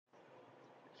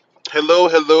Hello,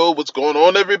 hello. What's going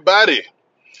on, everybody?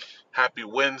 Happy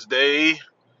Wednesday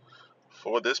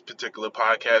for this particular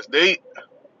podcast date.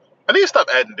 I need to stop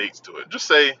adding dates to it. Just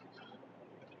say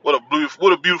what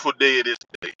a beautiful day it is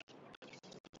today.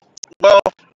 Well,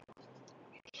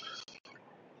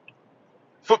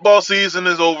 football season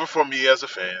is over for me as a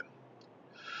fan.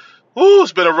 Ooh,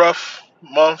 it's been a rough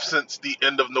month since the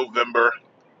end of November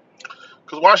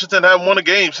because Washington haven't won a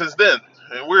game since then,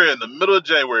 and we're in the middle of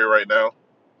January right now.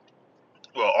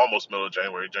 Well, almost middle of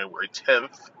January, January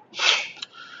 10th.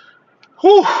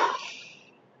 Whew.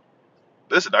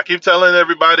 Listen, I keep telling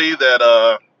everybody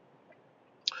that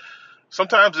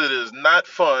sometimes it is not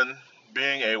fun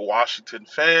being a Washington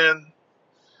fan.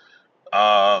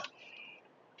 Uh,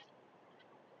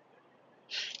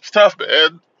 it's tough,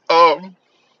 man. I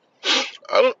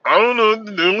don't know what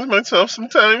to do with myself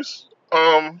sometimes.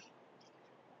 Nah,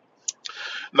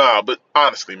 but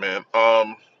honestly, man,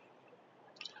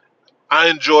 I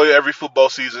enjoy every football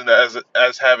season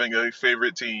as having a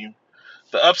favorite team.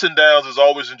 The ups and downs is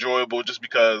always enjoyable, just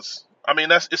because. I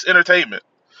mean, it's entertainment.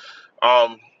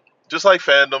 Um, just like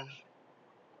fandom,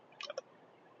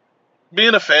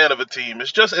 being a fan of a team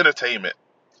is just entertainment.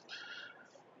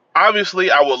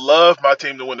 Obviously, I would love my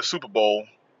team to win the Super Bowl,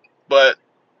 but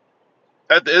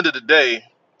at the end of the day,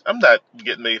 I'm not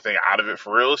getting anything out of it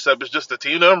for real, except it's just the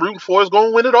team that I'm rooting for is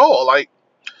going to win it all. Like,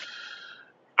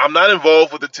 I'm not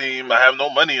involved with the team. I have no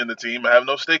money in the team. I have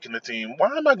no stake in the team.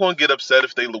 Why am I going to get upset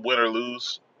if they win or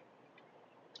lose?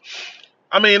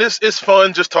 I mean, it's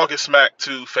fun just talking smack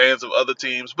to fans of other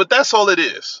teams, but that's all it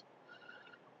is.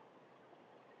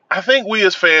 I think we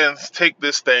as fans take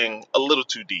this thing a little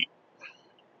too deep,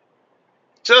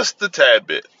 just a tad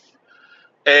bit.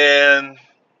 And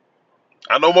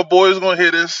I know my boy is going to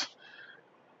hear this.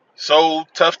 So,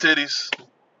 tough titties.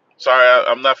 Sorry,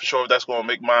 I'm not for sure if that's going to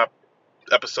make my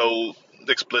episode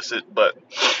explicit, but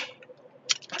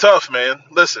tough, man.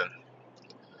 Listen,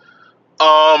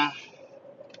 um,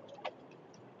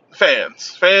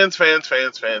 fans.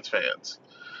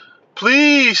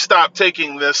 Please stop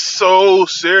taking this so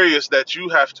serious that you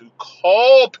have to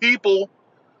call people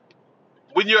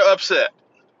when you're upset.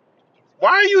 Why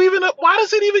are you even up? Why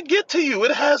does it even get to you?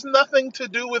 It has nothing to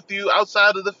do with you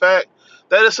outside of the fact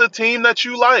that it's a team that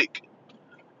you like.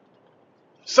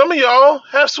 Some of y'all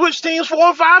have switched teams 4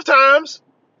 or 5 times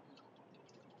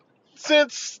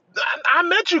since I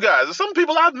met you guys. Some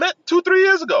people I've met 2, 3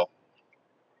 years ago.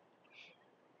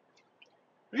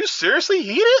 Are you seriously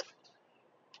heated?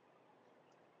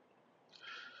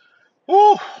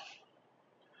 Woo.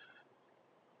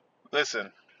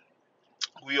 Listen,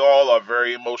 we all are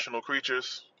very emotional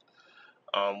creatures.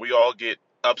 We all get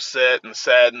upset and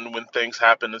saddened when things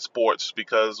happen in sports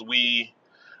because we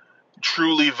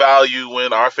truly value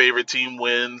when our favorite team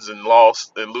wins and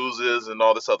lost and loses and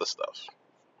all this other stuff.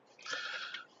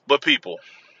 But people,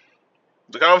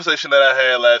 the conversation that I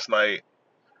had last night,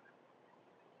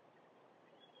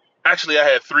 actually I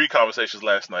had 3 conversations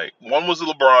last night. One was the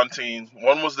LeBron team,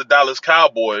 one was the Dallas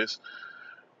Cowboys,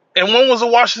 and one was the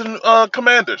Washington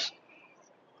Commanders.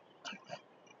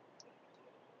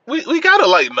 We gotta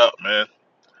lighten up, man.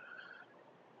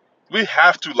 We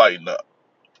have to lighten up.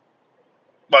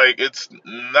 Like, it's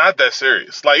not that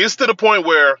serious. Like, it's to the point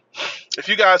where if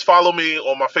you guys follow me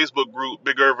on my Facebook group,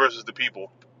 Bigger versus the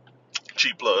People,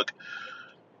 cheap plug,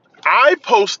 I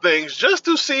post things just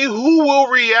to see who will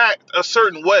react a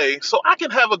certain way so I can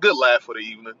have a good laugh for the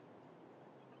evening.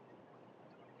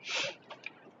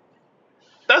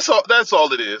 That's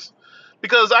all it is.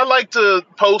 Because I like to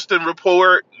post and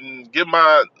report and give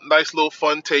my nice little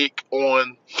fun take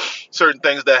on certain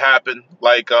things that happen.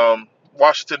 Like,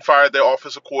 Washington fired their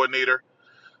offensive coordinator.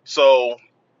 So,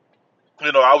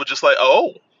 I was just like,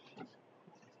 oh.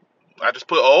 I just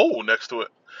put oh next to it.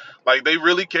 Like, they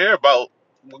really care about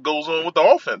what goes on with the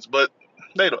offense, but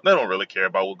they don't really care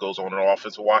about what goes on in the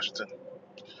offense of Washington.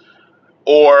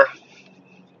 Or,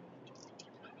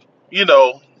 you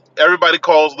know, everybody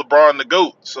calls LeBron the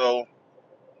GOAT, so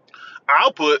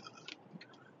I'll put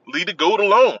leave the GOAT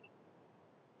alone.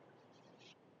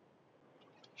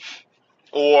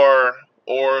 Or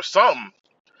something.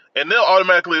 And they'll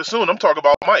automatically assume I'm talking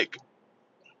about Mike.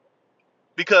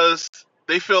 Because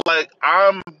they feel like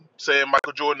I'm saying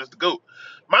Michael Jordan is the GOAT.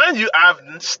 Mind you,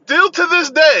 I've still to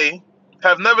this day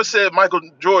have never said Michael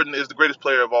Jordan is the greatest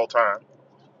player of all time.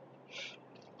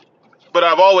 But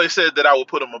I've always said that I would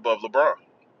put him above LeBron.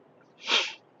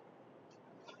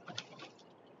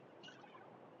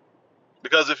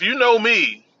 Because if you know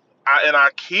me, I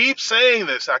keep saying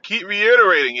this, I keep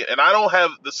reiterating it, and I don't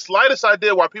have the slightest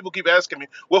idea why people keep asking me,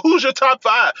 well, who's your top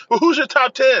 5? Well, who's your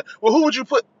top 10? Well, who would you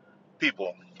put?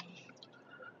 People,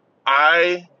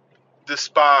 I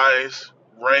despise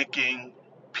ranking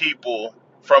people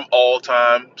from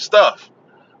all-time stuff.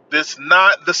 It's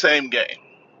not the same game.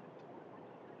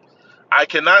 I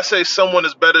cannot say someone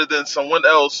is better than someone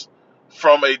else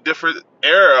from a different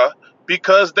era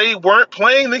because they weren't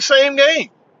playing the same game.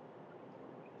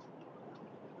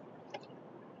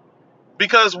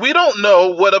 Because we don't know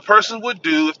what a person would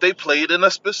do if they played in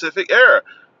a specific era.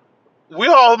 We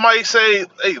all might say,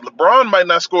 hey, LeBron might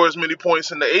not score as many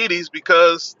points in the 80s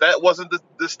because that wasn't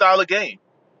the style of game.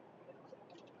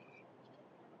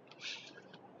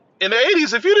 In the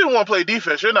 80s, if you didn't want to play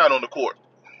defense, you're not on the court.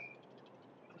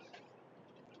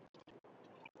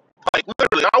 Like,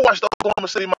 literally, I watched the Oklahoma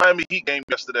City Miami Heat game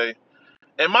yesterday,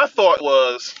 and my thought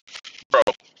was, bro,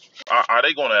 are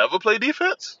they going to ever play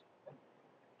defense?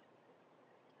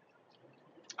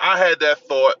 I had that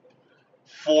thought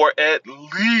for at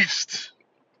least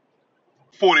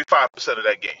 45% of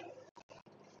that game.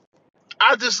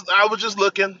 I was just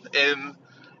looking, and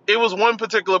it was one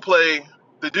particular play.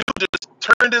 The dude just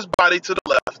turned his body to the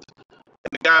left,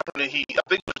 and the guy from the Heat, I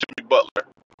think it was Jimmy Butler,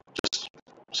 just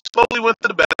slowly went to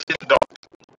the basket and dunked.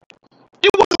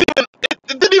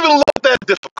 It didn't even look that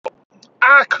difficult.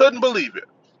 I couldn't believe it.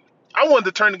 I wanted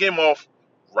to turn the game off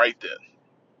right then.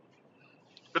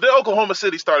 But then Oklahoma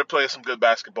City started playing some good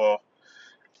basketball.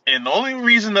 And the only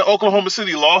reason that Oklahoma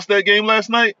City lost that game last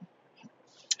night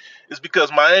is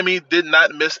because Miami did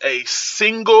not miss a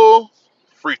single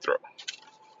free throw.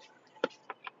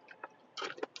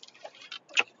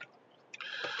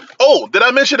 Oh, did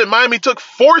I mention that Miami took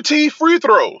 40 free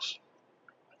throws?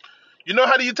 You know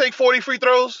how do you take 40 free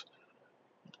throws?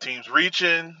 Teams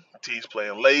reaching, teams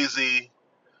playing lazy,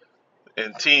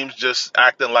 and teams just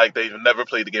acting like they've never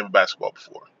played the game of basketball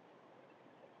before.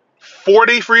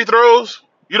 40 free throws?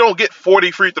 You don't get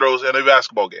 40 free throws in a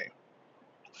basketball game.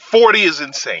 40 is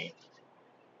insane.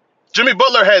 Jimmy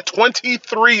Butler had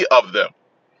 23 of them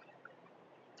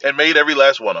and made every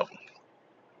last one of them.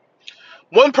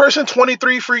 One person,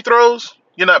 23 free throws,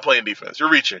 you're not playing defense.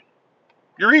 You're reaching.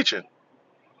 You're reaching.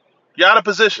 You're out of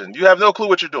position. You have no clue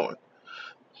what you're doing.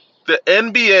 The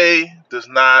NBA does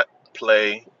not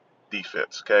play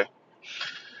defense, okay?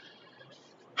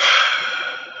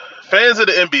 Fans of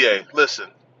the NBA, listen.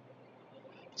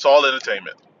 It's all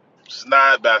entertainment. It's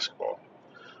not basketball.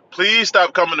 Please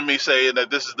stop coming to me saying that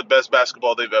this is the best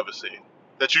basketball they've ever seen,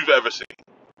 that you've ever seen.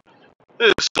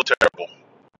 It is so terrible.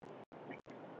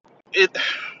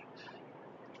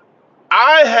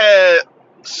 I had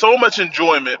so much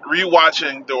enjoyment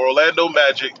rewatching the Orlando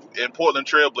Magic and Portland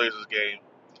Trailblazers game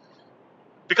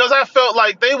because I felt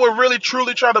like they were really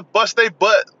truly trying to bust their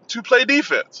butt to play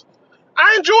defense.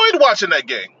 I enjoyed watching that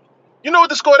game. You know what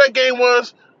the score of that game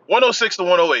was? 106 to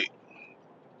 108.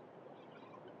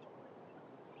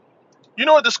 You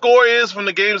know what the score is from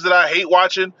the games that I hate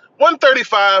watching?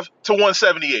 135 to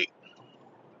 178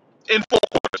 in 4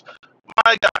 quarters.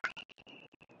 My God.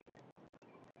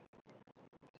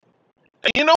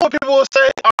 And you know what people will say?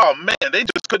 Oh, man, they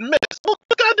just couldn't miss. Well,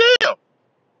 goddamn.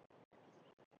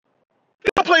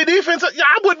 You don't play defense? Yeah,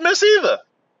 I wouldn't miss either.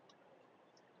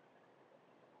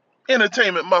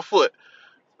 Entertainment, my foot.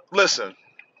 Listen,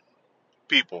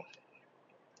 people.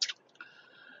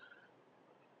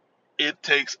 It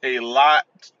takes a lot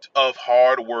of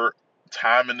hard work,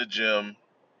 time in the gym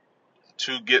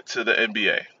to get to the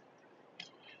NBA.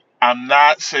 I'm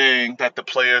not saying that the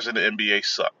players in the NBA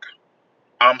suck.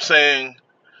 I'm saying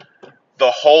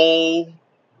the whole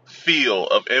feel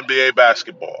of NBA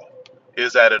basketball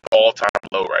is at an all-time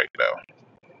low right now.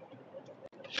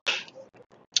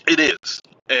 It is.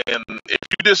 And if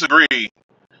you disagree,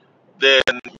 then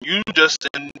you just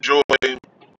enjoy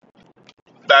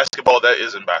basketball that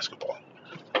isn't basketball.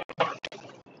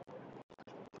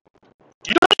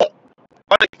 You don't.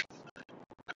 Like,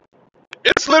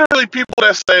 it's literally people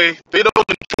that say they don't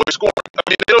enjoy scoring. I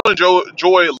mean, they don't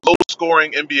enjoy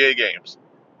low-scoring NBA games.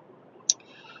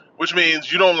 Which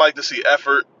means you don't like to see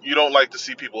effort. You don't like to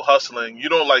see people hustling. You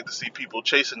don't like to see people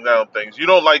chasing down things. You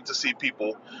don't like to see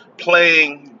people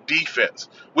playing defense,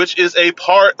 which is a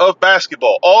part of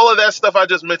basketball. All of that stuff I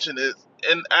just mentioned is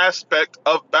an aspect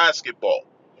of basketball.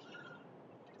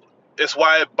 It's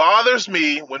why it bothers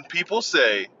me when people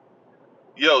say,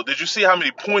 yo, did you see how many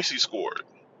points he scored?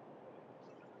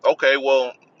 Okay,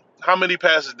 well, how many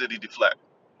passes did he deflect?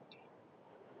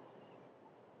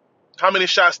 How many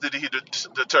shots did he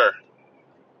deter?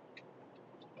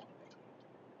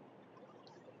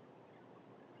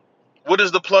 What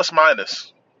is the plus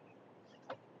minus?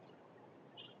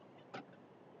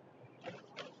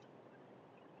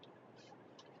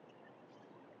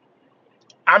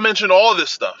 I mentioned all this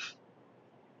stuff.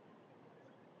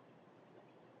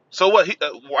 So what?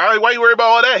 Why you worry about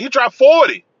all that? He dropped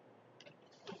 40,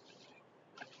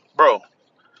 bro.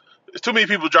 There's too many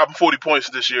people dropping 40 points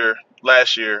this year,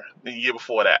 last year, and the year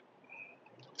before that.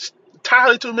 It's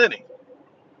entirely too many.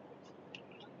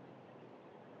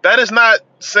 That is not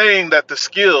saying that the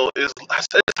skill is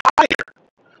higher.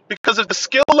 Because if the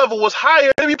skill level was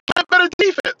higher, they'd be playing better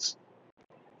defense.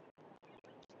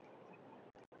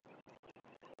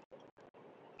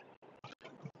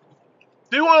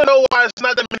 Do you want to know why it's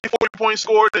not that many 40 points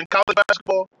scored in college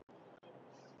basketball?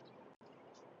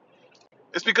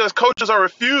 It's because coaches are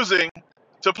refusing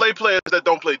to play players that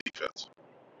don't play defense.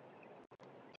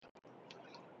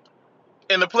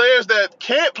 And the players that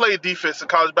can't play defense in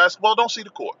college basketball don't see the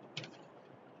court.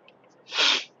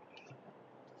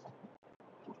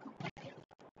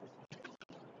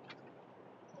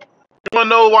 You want to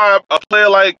know why a player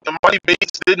like Amani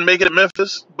Bates didn't make it at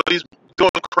Memphis, but he's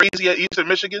going crazy at Eastern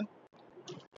Michigan?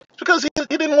 It's because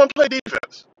he didn't want to play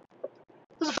defense.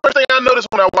 This is the first thing I noticed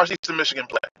when I watched Eastern Michigan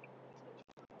play.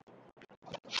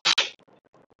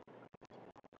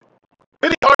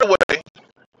 Penny Hardaway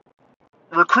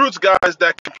recruits guys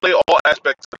that can play all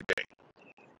aspects of the game.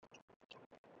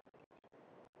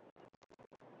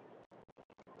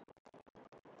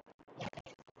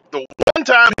 The one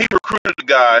time he recruited a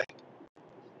guy,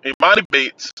 Imani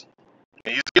Bates,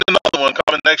 and he's getting another one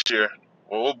coming next year.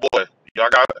 Oh boy,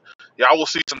 y'all will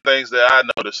see some things that I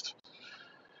noticed.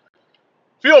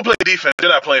 If you don't play defense, you're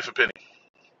not playing for Penny.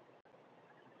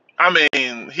 I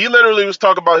mean, he literally was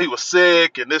talking about he was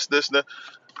sick and this, and that.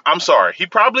 I'm sorry, he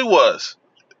probably was.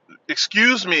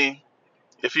 Excuse me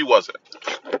if he wasn't.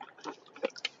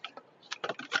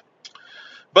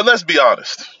 But let's be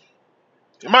honest.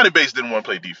 Imani Bates didn't want to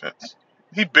play defense.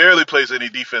 He barely plays any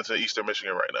defense in Eastern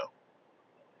Michigan right now.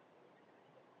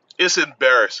 It's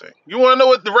embarrassing. You want to know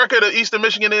what the record of Eastern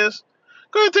Michigan is?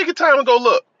 Go ahead and take your time and go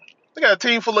look. They got a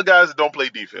team full of guys that don't play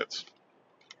defense.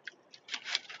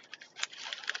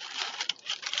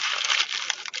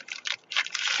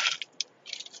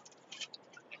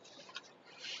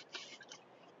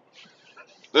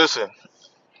 Listen,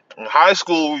 in high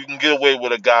school, you can get away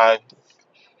with a guy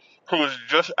who is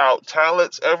just out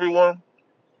talents everyone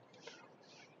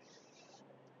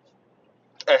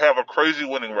and have a crazy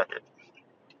winning record.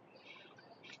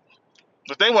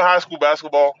 The thing with high school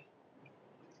basketball,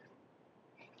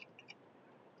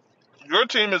 your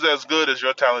team is as good as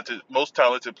your most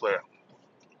talented player.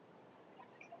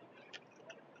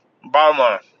 Bottom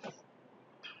line.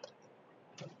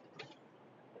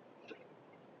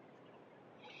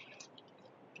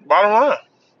 Bottom line.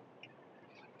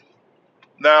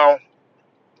 Now,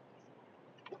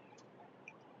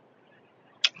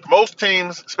 most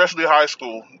teams, especially high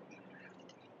school,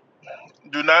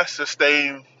 do not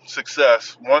sustain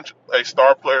success once a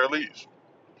star player leaves.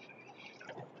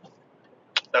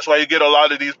 That's why you get a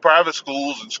lot of these private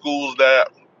schools and schools that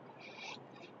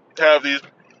have these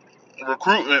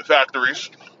recruitment factories.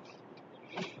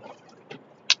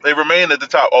 They remain at the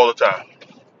top all the time.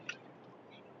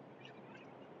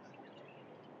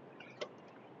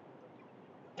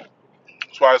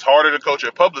 That's why it's harder to coach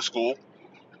at public school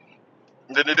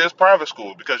than it is private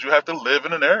school because you have to live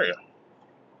in an area.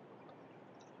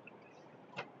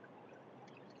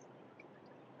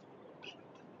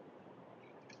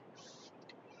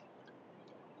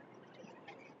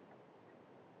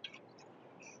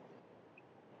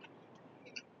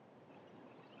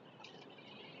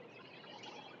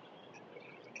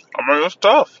 I mean, it's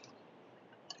tough.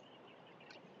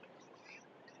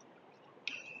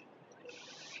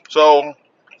 So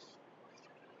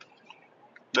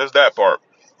there's that part.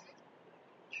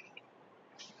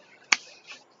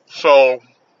 So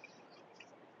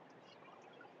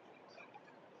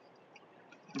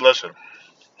listen,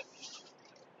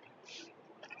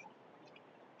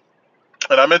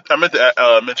 and I meant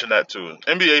to mention that too.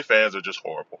 NBA fans are just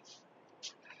horrible.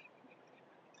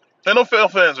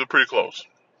 NFL fans are pretty close.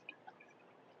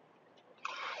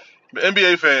 But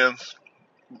NBA fans,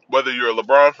 whether you're a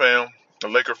LeBron fan, a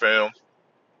Laker fan,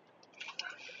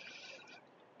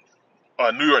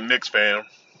 a New York Knicks fan,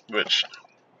 which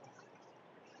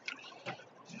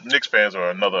Knicks fans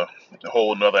are a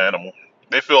whole another animal.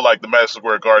 They feel like the Madison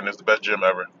Square Garden is the best gym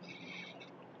ever.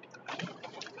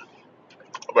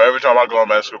 But every time I go on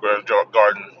Madison Square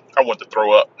Garden, I want to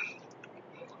throw up.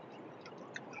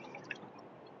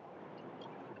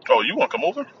 Oh, you want to come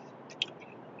over?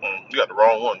 You got the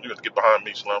wrong one. You have to get behind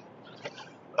me, Slim.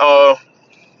 Uh,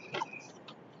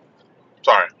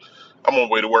 Sorry. I'm on the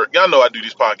way to work. Y'all know I do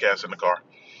these podcasts in the car.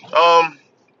 Um,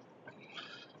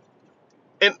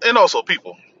 and also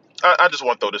people. I just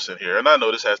want to throw this in here, and I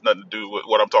know this has nothing to do with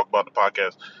what I'm talking about in the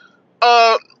podcast.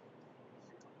 Uh,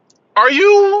 Are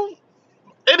you,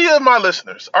 any of my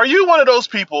listeners, are you one of those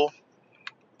people,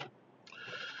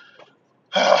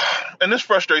 and this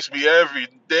frustrates me every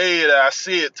day that I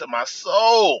see it to my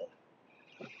soul.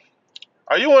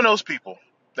 Are you one of those people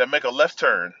that make a left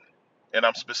turn, and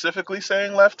I'm specifically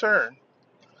saying left turn,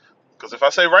 because if I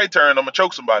say right turn, I'm going to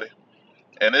choke somebody,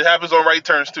 and it happens on right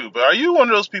turns too, but are you one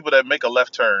of those people that make a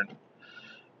left turn,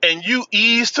 and you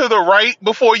ease to the right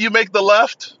before you make the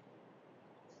left?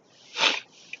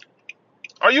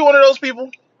 Are you one of those people?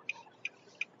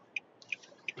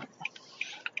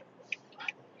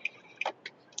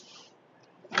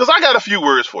 Because I got a few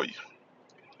words for you,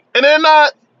 and they're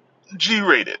not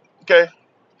G-rated, okay?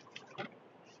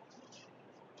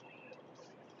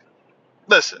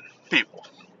 Listen, people.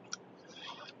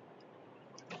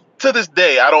 To this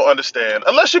day, I don't understand.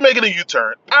 Unless you're making a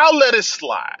U-turn, I'll let it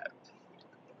slide.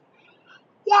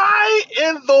 Why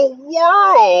in the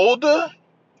world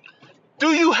do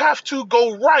you have to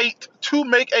go right to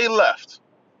make a left?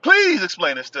 Please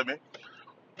explain this to me.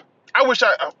 I wish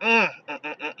I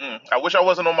wish I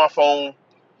wasn't on my phone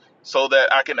so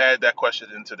that I can add that question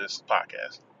into this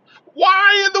podcast.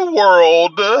 Why in the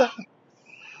world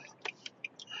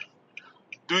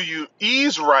do you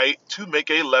ease right to make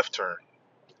a left turn?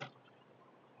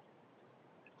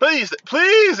 Please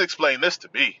explain this to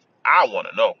me. I want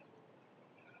to know.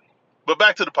 But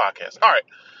back to the podcast. All right.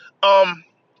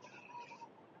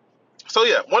 So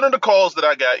yeah, one of the calls that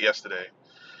I got yesterday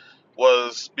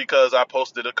was because I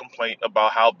posted a complaint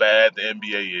about how bad the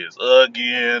NBA is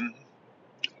again.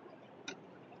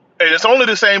 And it's only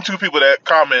the same two people that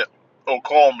comment or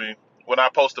call me when I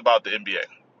post about the NBA.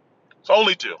 It's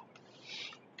only two.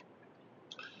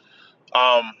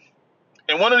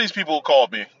 And one of these people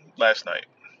called me last night,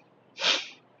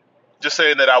 just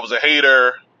saying that I was a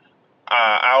hater.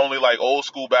 I only like old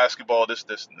school basketball. This,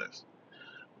 and this.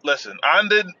 Listen,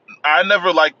 I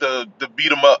never liked the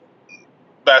beat 'em up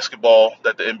basketball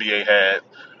that the NBA had.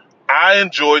 I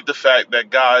enjoyed the fact that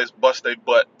guys bust their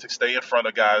butt to stay in front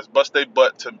of guys, bust their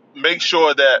butt to make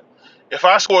sure that if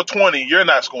I score 20, you're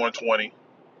not scoring 20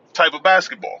 type of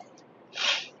basketball.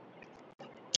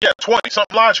 Yeah, 20,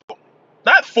 something logical.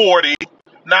 Not 40,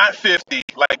 not 50,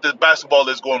 like the basketball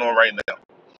that's going on right now.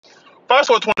 If I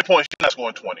score 20 points, you're not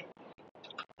scoring 20.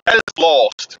 That is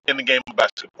lost in the game of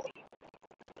basketball.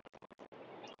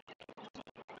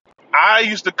 I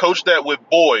used to coach that with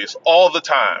boys all the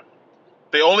time.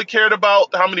 They only cared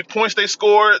about how many points they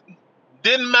scored.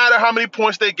 Didn't matter how many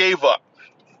points they gave up.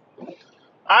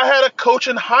 I had a coach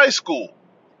in high school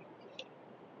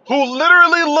who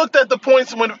literally looked at the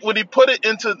points when he put it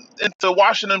into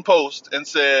Washington Post and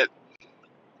said,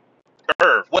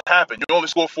 Irv, what happened? You only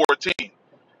scored 14.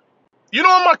 You know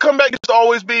what my comeback used to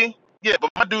always be? Yeah,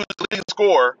 but my dude's the leading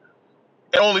scorer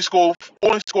and only scored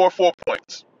 4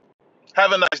 points.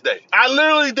 Have a nice day. I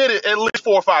literally did it at least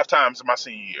 4 or 5 times in my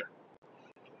senior year.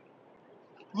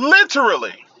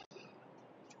 Literally.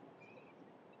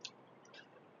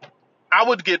 I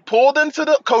would get pulled into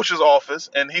the coach's office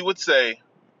and he would say,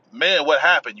 man, what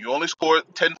happened? You only scored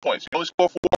 10 points. You only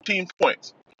scored 14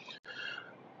 points.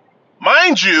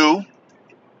 Mind you,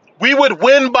 we would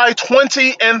win by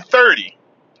 20 and 30.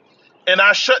 And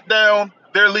I shut down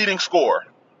their leading scorer.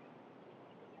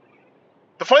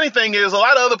 The funny thing is, a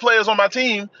lot of other players on my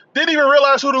team didn't even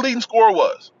realize who the leading scorer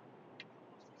was.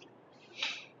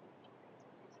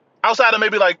 Outside of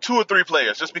maybe like 2 or 3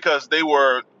 players, just because they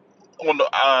were on the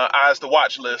eyes to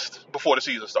watch list before the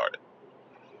season started.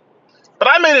 But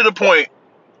I made it a point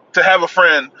to have a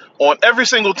friend on every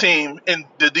single team in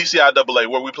the DCIAA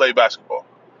where we play basketball.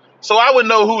 So I would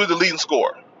know who was the leading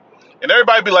scorer. And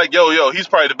everybody be like, yo, he's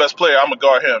probably the best player. I'm going to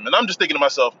guard him. And I'm just thinking to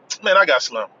myself, man, I got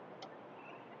Slim.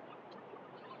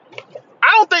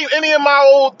 I don't think any of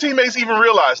my old teammates even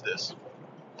realized this.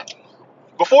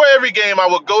 Before every game, I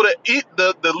would go to eat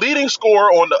the leading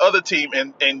scorer on the other team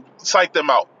and psych them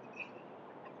out.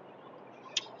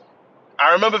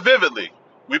 I remember vividly,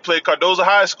 we played Cardozo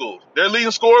High School. Their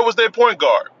leading scorer was their point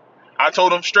guard. I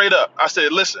told them straight up, I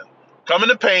said, listen, come in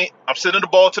the paint, I'm sending the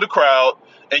ball to the crowd,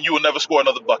 and you will never score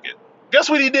another bucket. Guess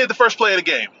what he did the first play of the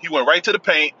game? He went right to the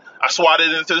paint, I swatted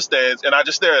it into the stands, and I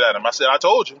just stared at him. I said, I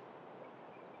told you.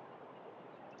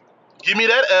 Give me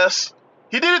that S.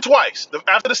 He did it twice.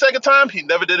 After the second time, he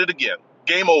never did it again.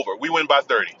 Game over. We win by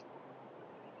 30.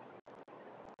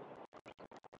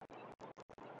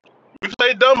 We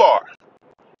played Dunbar.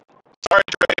 Sorry,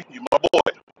 Trey. You my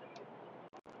boy.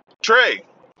 Trey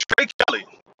Kelly.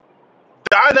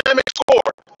 Dynamic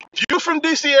scorer. If you from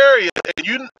DC area and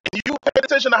you paid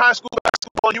attention to high school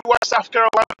basketball, you watch South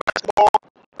Carolina basketball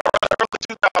around the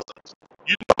early 2000s,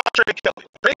 you know about Trey Kelly.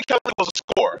 Trey Kelly was a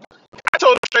scorer. I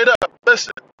told him straight up,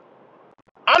 listen,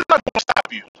 I'm not going to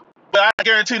stop you, but I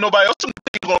guarantee nobody else is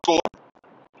going to score.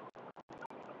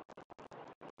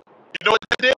 You know what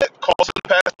they did? Calls him to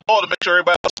pass the ball to make sure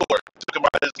everybody else scored. Took him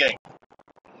out of his game.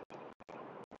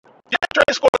 Yeah,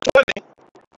 Trey scored 20,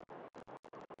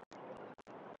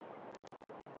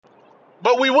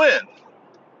 but we win.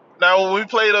 Now, when we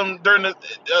played them during the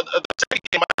second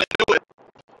game, I didn't do it.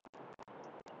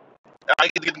 I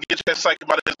didn't get a chance to psych him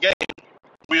out of his game.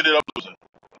 We ended up losing.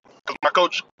 Because my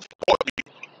coach fought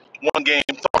me one game,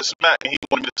 talking smack, and he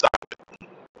wanted me to stop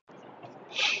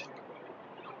it.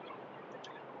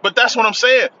 But that's what I'm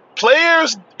saying.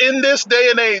 Players in this day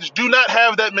and age do not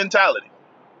have that mentality.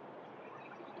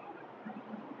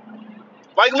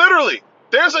 Like, literally,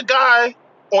 there's a guy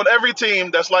on every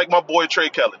team that's like my boy Trey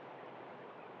Kelly.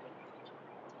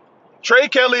 Trey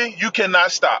Kelly, you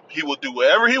cannot stop. He will do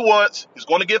whatever he wants. He's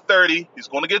going to get 30. He's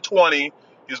going to get 20.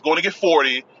 He's going to get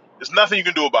 40. There's nothing you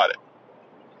can do about it.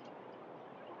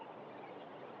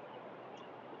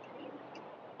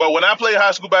 But when I played high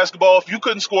school basketball, if you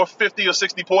couldn't score 50 or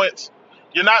 60 points,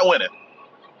 you're not winning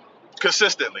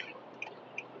consistently.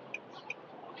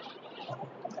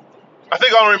 I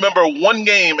think I remember one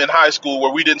game in high school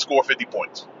where we didn't score 50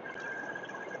 points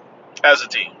as a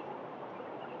team.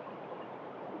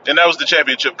 And that was the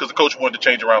championship because the coach wanted to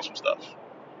change around some stuff.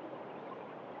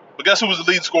 But guess who was the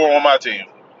lead scorer on my team?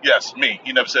 Yes, me.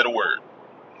 He never said a word.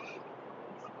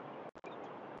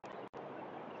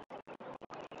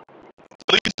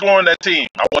 The lead scorer on that team,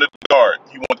 I wanted to guard.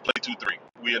 He wanted to play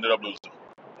 2-3. We ended up losing.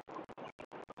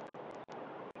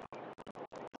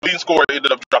 The lead scorer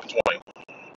ended up dropping 20.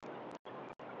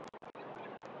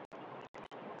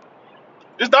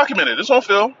 It's documented. It's on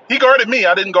film. He guarded me.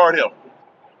 I didn't guard him.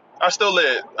 I still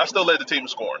led the team in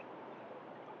scoring.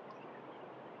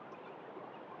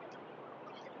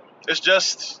 It's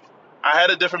just, I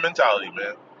had a different mentality,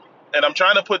 man. And I'm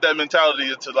trying to put that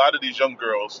mentality into a lot of these young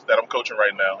girls that I'm coaching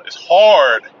right now. It's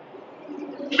hard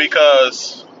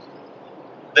because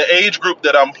the age group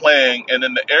that I'm playing and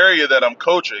in the area that I'm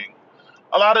coaching,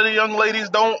 a lot of the young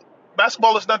ladies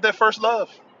basketball is not their first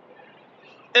love.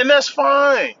 And that's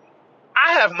fine.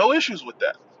 I have no issues with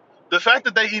that. The fact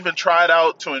that they even tried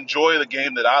out to enjoy the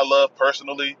game that I love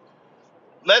personally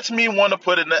lets me want to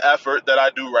put in the effort that I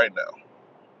do right now.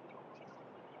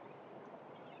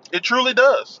 It truly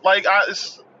does. Like,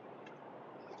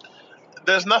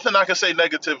 there's nothing I can say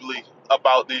negatively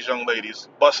about these young ladies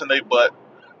busting their butt,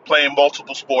 playing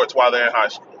multiple sports while they're in high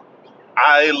school.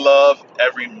 I love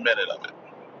every minute of it.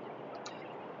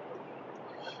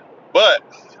 But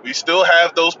we still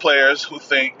have those players who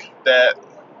think that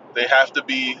they have to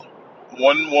be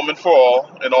one woman for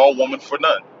all and all woman for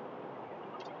none.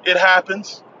 It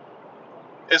happens.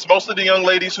 It's mostly the young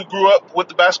ladies who grew up with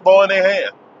the basketball in their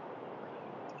hand.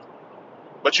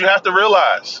 But you have to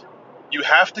realize, you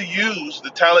have to use the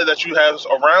talent that you have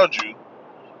around you.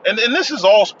 And this is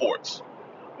all sports.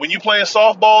 When you're playing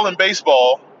softball and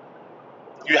baseball,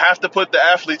 you have to put the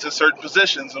athletes in certain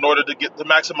positions in order to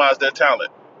maximize their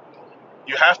talent.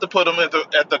 You have to put them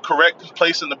at the correct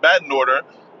place in the batting order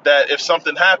that if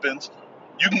something happens,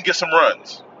 you can get some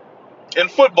runs. In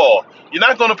football, you're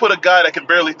not going to put a guy that can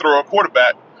barely throw a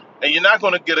quarterback, and you're not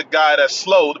going to get a guy that's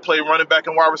slow to play running back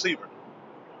and wide receiver.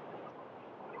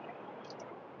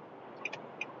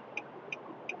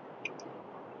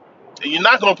 And you're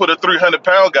not going to put a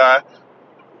 300-pound guy,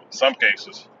 in some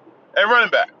cases, at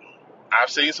running back. I've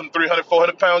seen some 300,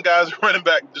 400-pound guys at running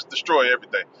back just destroy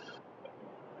everything.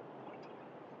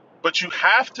 But you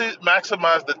have to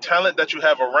maximize the talent that you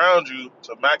have around you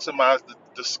to maximize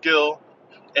the skill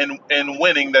and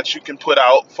winning that you can put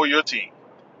out for your team.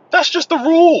 That's just the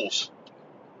rules.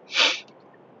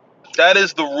 That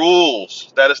is the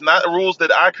rules. That is not the rules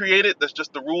that I created. That's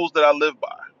just the rules that I live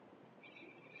by.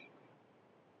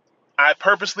 I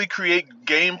purposely create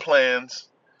game plans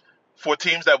for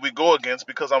teams that we go against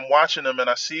because I'm watching them and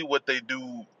I see what they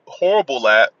do horrible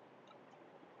at.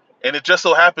 And it just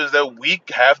so happens that we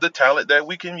have the talent that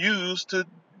we can use to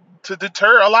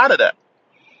deter a lot of that.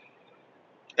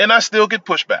 And I still get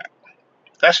pushback.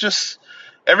 That's just,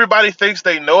 everybody thinks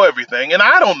they know everything, and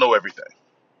I don't know everything.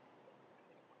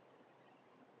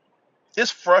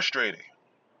 It's frustrating.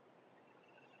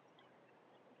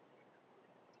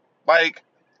 Like,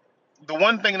 the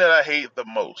one thing that I hate the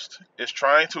most is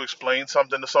trying to explain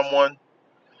something to someone,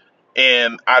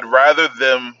 and I'd rather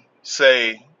them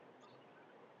say,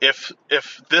 if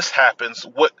this happens,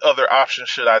 what other option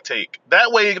should I take?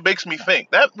 That way it makes me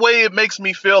think. That way it makes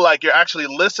me feel like you're actually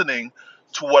listening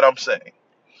to what I'm saying.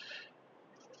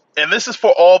 And this is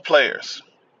for all players.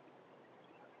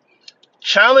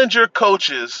 Challenge your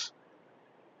coaches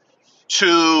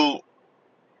to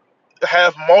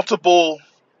have multiple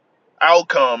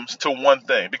outcomes to one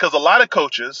thing, because a lot of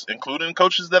coaches, including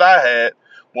coaches that I had,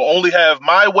 will only have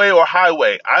my way or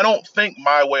highway. I don't think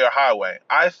my way or highway.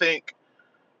 I think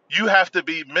you have to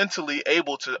be mentally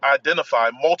able to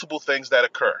identify multiple things that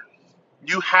occur.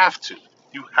 You have to.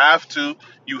 You have to.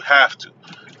 You have to.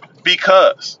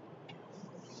 Because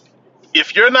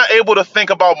if you're not able to think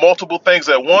about multiple things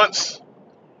at once,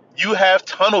 you have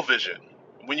tunnel vision.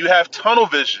 When you have tunnel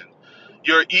vision,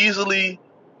 you're easily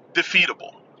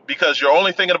defeatable because you're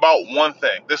only thinking about one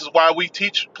thing. This is why we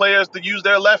teach players to use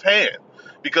their left hand,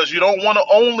 because you don't want to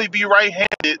only be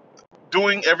right-handed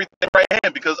doing everything right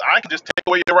hand, because I can just take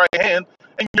away your right hand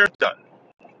and you're done.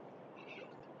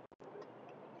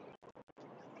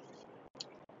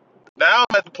 Now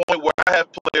I'm at the point where I have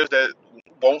players that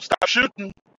won't stop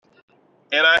shooting,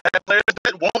 and I have players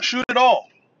that won't shoot at all.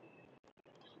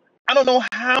 I don't know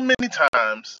how many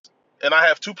times, and I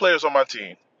have two players on my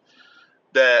team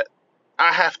that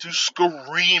I have to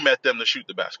scream at them to shoot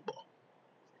the basketball.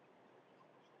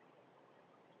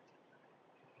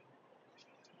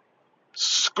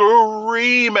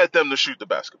 Scream at them to shoot the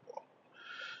basketball.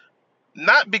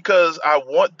 Not because I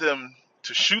want them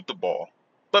to shoot the ball,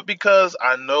 but because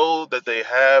I know that they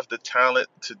have the talent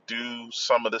to do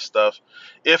some of this stuff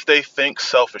if they think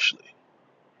selfishly.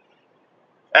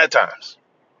 At times.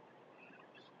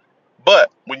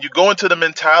 But when you go into the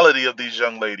mentality of these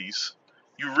young ladies,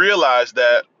 you realize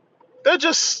that they're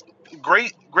just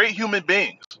great human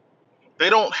beings. They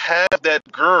don't have that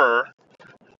grr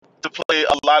to play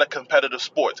a lot of competitive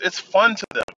sports. It's fun to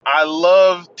them. I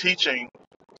love teaching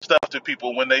stuff to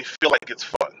people when they feel like it's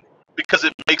fun, because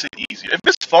it makes it easier. If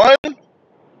it's fun,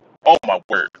 oh my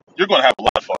word, you're going to have a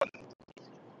lot of fun.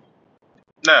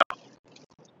 Now,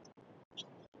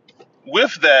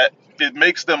 with that, it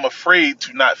makes them afraid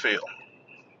to not fail.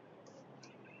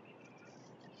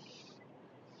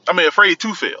 I mean, afraid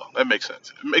to fail. That makes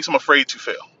sense. It makes them afraid to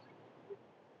fail.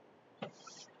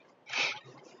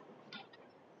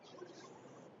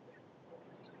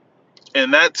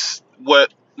 And that's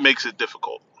what makes it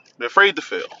difficult. They're afraid to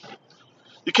fail.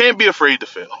 You can't be afraid to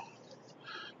fail,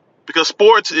 because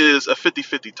sports is a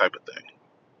 50-50 type of thing.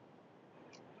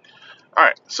 All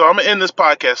right, so I'm going to end this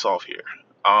podcast off here.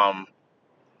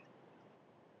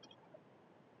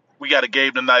 We got a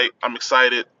game tonight. I'm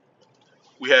excited.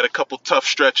 We had a couple tough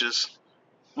stretches.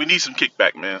 We need some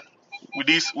kickback, man.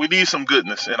 We need some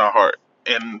goodness in our heart.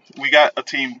 And we got a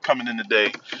team coming in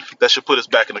today that should put us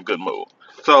back in a good mood.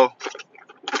 So,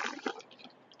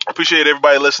 appreciate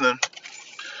everybody listening.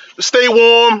 Stay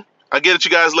warm. I'll get at you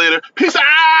guys later. Peace out.